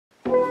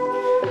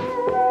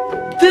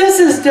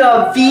This is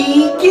the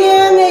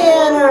Vegan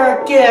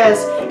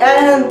Anarchist,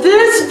 and in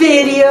this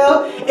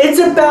video, it's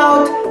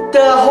about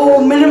the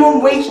whole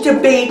minimum wage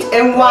debate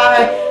and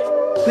why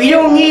we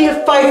don't need to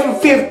fight for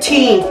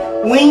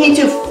 15. We need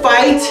to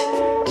fight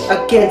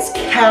against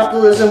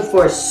capitalism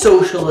for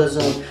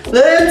socialism.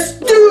 Let's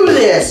do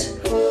this!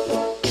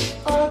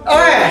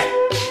 Alright,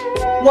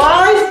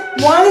 why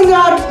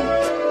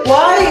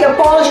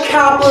abolish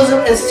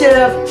capitalism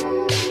instead of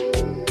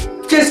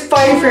just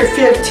fighting for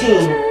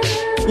 15?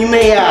 You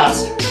may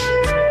ask.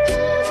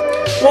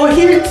 Well,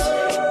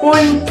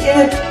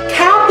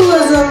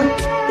 capitalism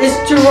is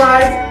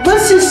derived.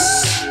 Let's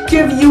just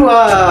give you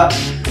let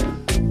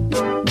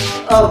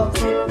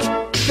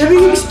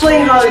me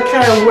explain how it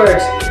kind of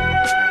works.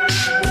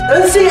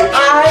 Let's say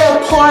I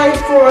applied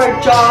for a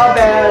job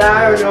at,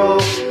 I don't know,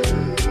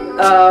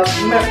 at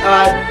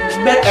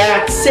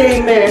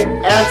say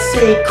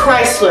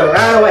Chrysler. I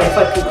don't know why I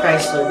fucking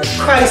Chrysler, but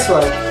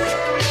Chrysler.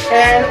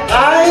 And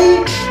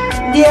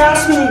they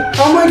asked me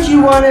how much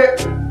you want to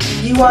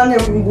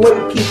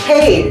be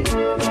paid.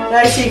 And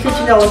I say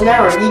 $15 an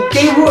hour.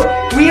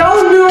 We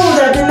all know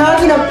that they're not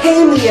gonna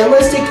pay me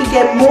unless they can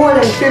get more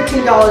than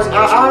 $15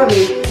 out of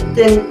me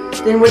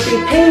than what they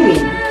pay me.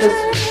 Because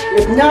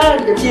if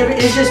not, if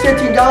it's just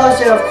 $15,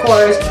 then of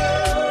course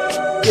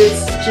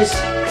it's just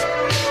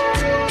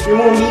it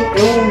won't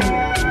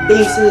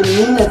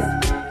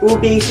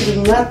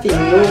basically nothing.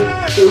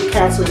 It will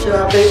cancel each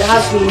other, but it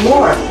has to be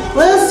more.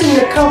 Less than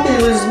the company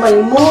loses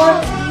money, more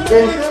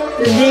than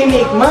they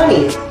make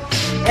money.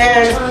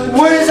 And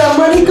where does that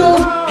money go?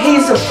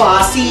 Pays the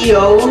boss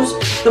CEOs,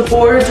 the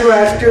board of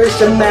directors,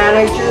 the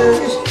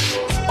managers.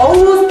 All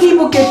those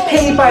people get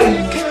paid by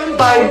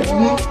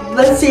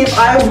let's say if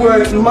I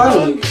work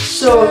money.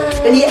 So,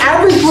 and the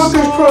average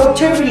worker's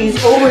productivity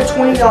is over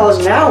 $20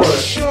 an hour.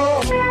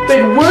 But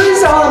where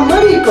does all the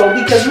money go?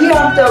 Because we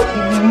have the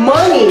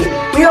money,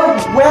 we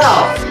have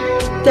wealth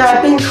that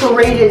have been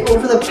created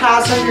over the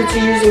past hundreds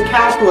of years in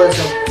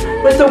capitalism.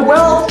 But the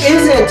wealth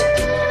isn't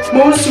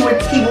mostly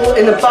with people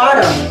in the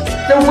bottom.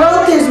 The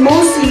wealth is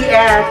mostly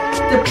at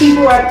the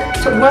people at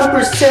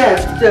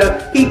 1%, the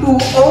people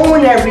who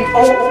own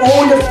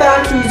the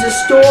factories, the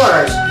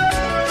stores.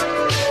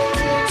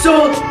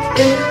 So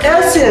in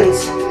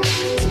essence,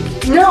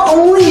 not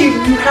only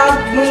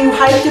when you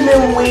hike the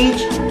minimum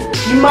wage,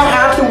 you might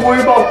have to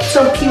worry about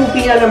some people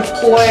being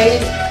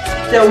unemployed,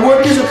 that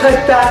workers will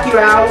cut back your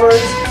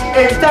hours.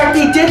 And in fact,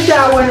 they did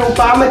that when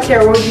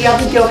Obamacare, where you have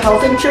to give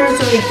health insurance,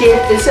 so they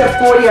gave, instead of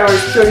 40 hours,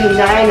 39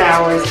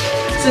 hours,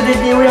 so that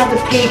they would have to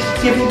give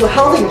people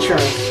health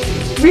insurance.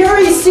 We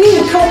already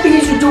seen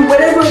companies who do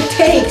whatever it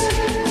takes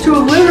to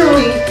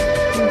literally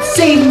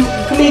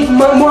make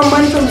more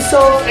money for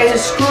themselves and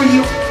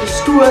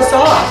screw us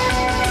off.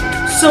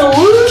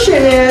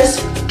 Solution is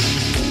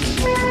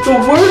the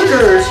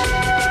workers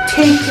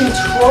take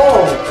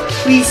control.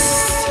 We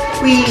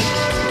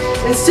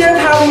instead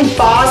of having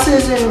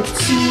bosses and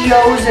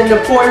CEOs and the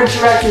board of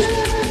directors,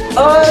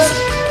 us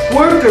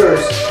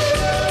workers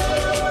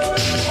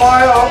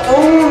are our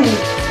own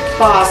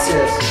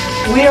bosses.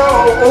 We are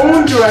our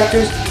own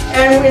directors,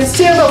 and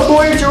instead of a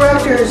board of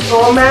directors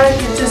or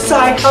managers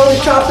decide how the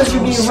shop is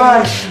going to be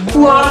run,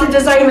 who often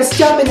does not even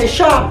step in the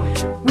shop,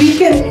 we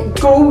can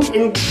go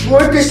and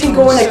workers can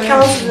go in the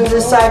council and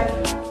decide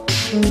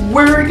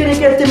where we're going to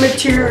get the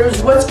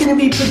materials, what's going to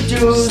be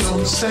produced,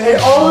 and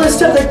all the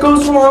stuff that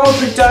goes along with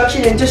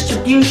production and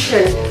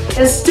distribution,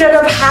 instead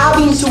of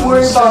having to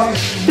worry about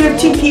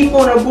 15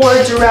 people in a board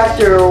of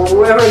director or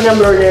whatever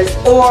number it is.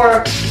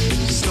 Or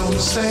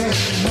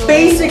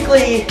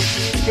basically,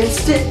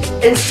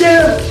 instead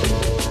of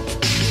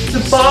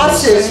the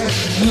bosses,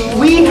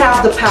 we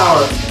have the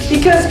power.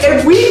 Because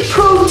if we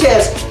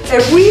protest,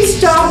 if we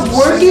stop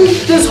working,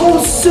 this whole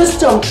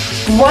system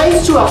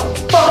grinds to a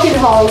fucking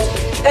halt.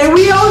 And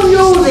we all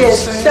know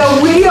this, that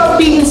we are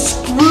being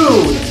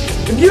screwed.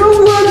 If you're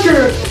a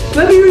worker,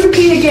 let me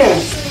repeat again,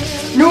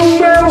 no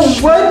matter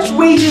what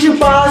wages your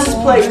boss is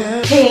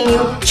paying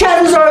you,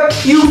 chances are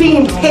you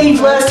being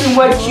paid less than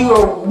what you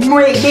are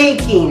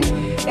making.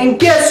 And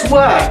guess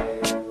what?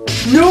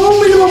 No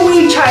minimum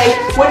wage hike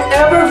would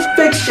ever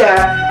fix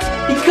that,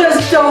 because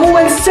the whole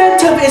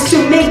incentive is to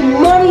make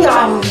money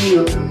off of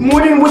you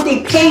more than what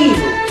they pay you.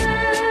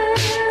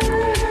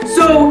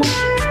 So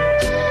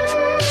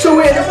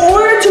in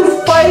order to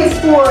fight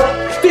for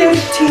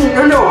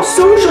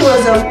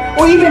socialism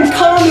or even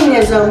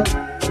communism,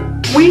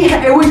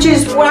 which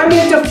is what I'm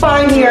going to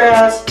define here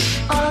as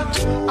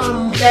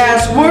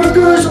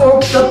workers or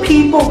the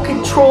people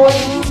controlling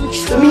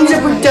the means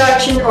of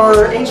production,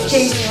 or in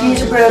case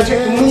means of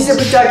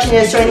production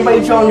is, so anybody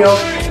who don't know,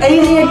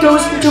 anything that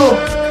goes into a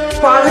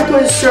product or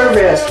a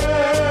service.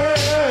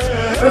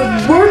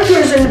 If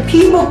workers and the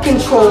people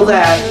control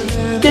that,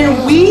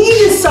 then we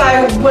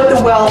decide what the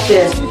wealth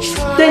is.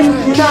 Then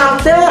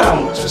not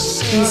them,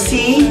 you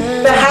see?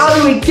 But how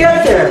do we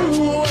get there?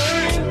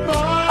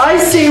 I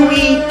say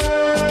we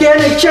get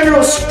a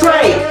general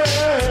strike.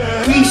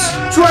 We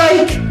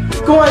strike,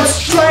 go on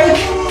strike.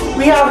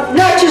 We have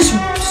not just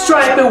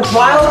strike, a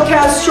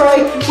wildcat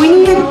strike. We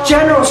need a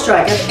general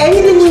strike. If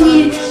anything we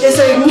need is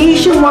a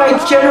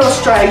nationwide general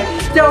strike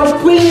that will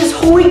bring this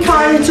whole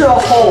economy to a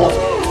halt.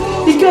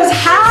 Because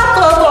half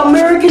of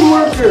American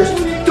workers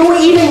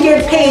don't even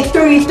get paid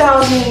 $30,000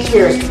 a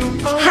year.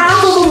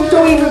 Half of them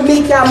don't even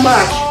make that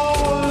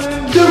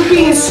much. They're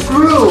being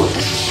screwed.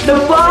 The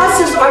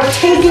bosses are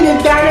taking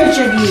advantage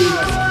of you,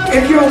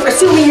 if you're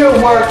assuming you're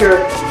a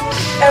worker,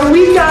 and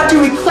we've got to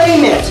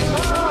reclaim it.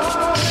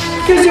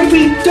 Because if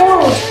we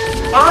don't,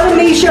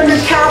 automation under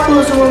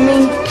capitalism will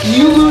mean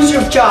you lose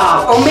your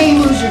job, or may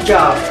lose your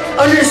job.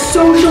 Under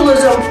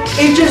socialism,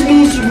 it just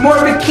means more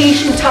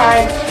vacation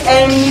time,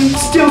 and you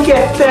still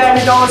get fed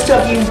and all the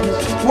stuff you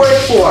work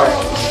for.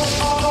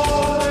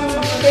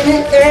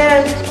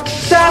 And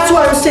that's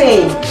what I'm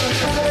saying.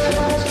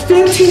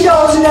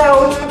 $15 an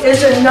hour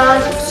is a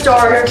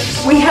non-starter.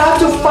 We have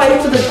to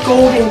fight for the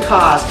golden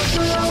cause.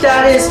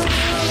 That is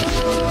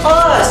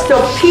us, the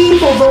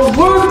people, the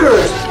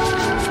workers,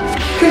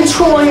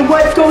 controlling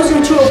what goes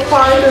into a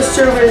product or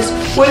service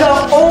with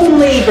our own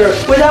labor,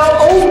 with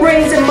our own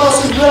brains and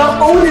muscles, with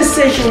our own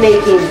decision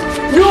making.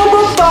 No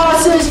more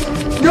bosses,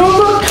 no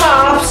more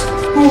cops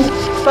who,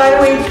 by the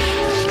way,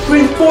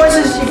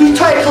 reinforces, if you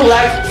try to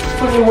collect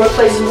from your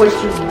workplaces what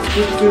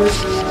you do,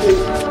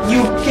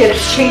 you get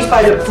chased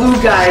by the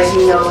blue guys,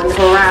 you know, and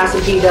harassed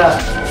and beat up.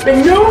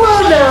 But no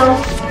more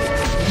now,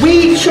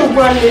 we should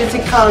run this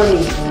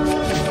economy.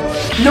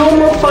 No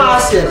more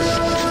bosses.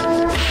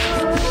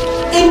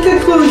 In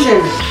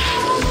conclusion,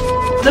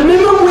 the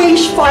minimum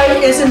wage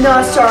fight is a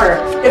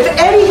non-starter. If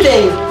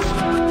anything,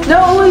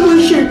 not only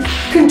we should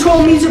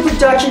control music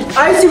production,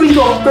 I say we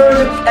go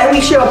further and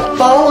we should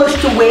abolish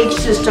the wage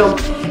system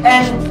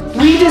and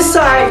we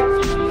decide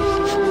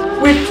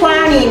with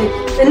planning,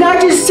 and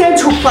not just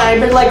central planning,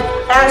 but like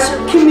as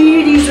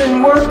communities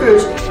and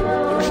workers,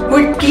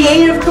 with the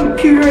aid of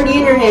computer and the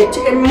internet,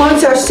 and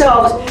amongst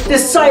ourselves,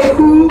 decide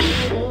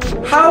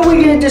how are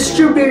we going to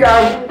distribute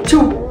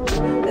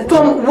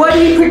from what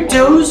we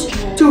produce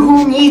to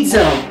who needs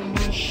them.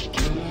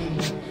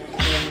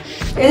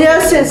 In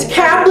essence,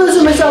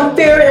 capitalism is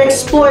unfair and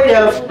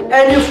exploitative,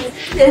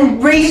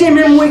 and raising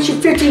minimum wage to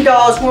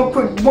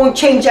 $15 won't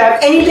change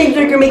that. If anything,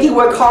 they're going to make you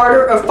work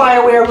harder or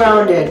find a way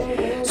around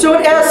it. So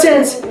in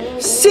essence,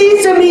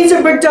 seize the means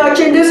of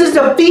production. This is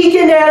the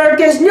vegan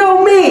anarchist.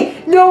 No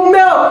meat, no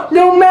milk,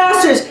 no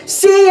masters.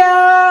 See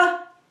ya!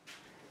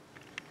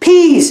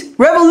 Peace!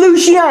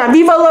 Revolution!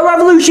 Viva la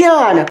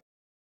revolution!